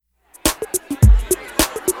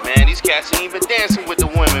these cats ain't even dancing with the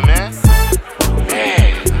women, man.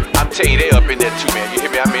 Man, I'm telling you, they up in there too, man. You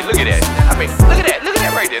hear me? I mean, look at that. Look at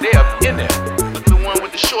that right there. They up in there. Look at the one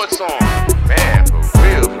with the shorts on. Man, for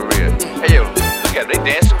real. Hey, yo, look at them.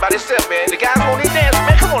 They dancing by themselves, man. The guys won't even dance,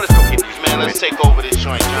 man. Come on, let's go get these, Man, let's take over this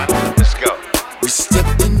joint, Johnny. Let's go. We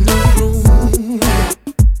stepped in the room.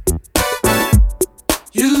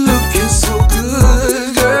 You're looking so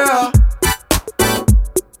good, girl.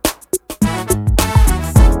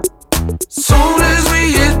 Soon as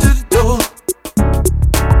we hit the door,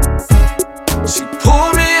 she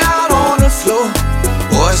pulled me out on the floor.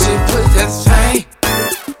 Boy, she put that thing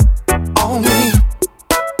on me.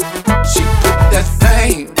 She put that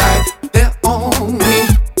thing right there on me.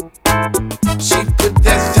 She put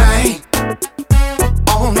that thing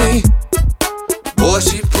on me. Boy,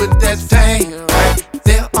 she put that thing right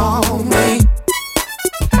there on me.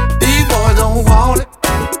 These boys don't want it,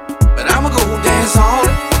 but I'ma go dance on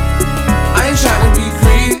it. I ain't tryna be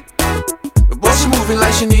greedy, but boy, she moving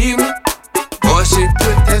like she need me. Boy, she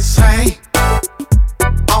put that thing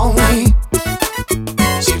on me.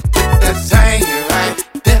 She put that thing right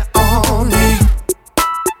there on me.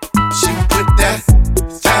 She put that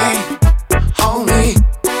thing on me.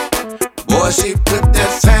 Boy, she put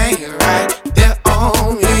that thing right there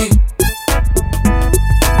on me.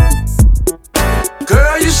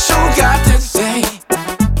 Girl, you sure got that thing.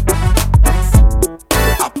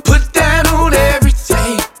 I put that on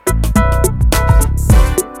everything.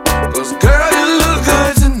 'Cause girl, you look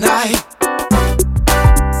good tonight.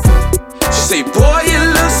 She say, boy, you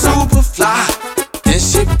look super fly. Then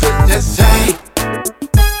she put that thing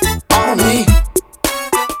on me.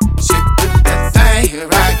 She put that thing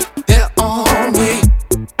right there on me.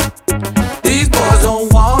 These boys don't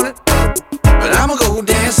want it, but I'ma go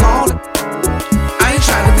dance on it. I ain't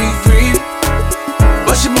tryna be greedy,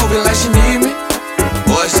 but she moving like she need me.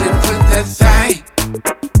 Boy, she put that thing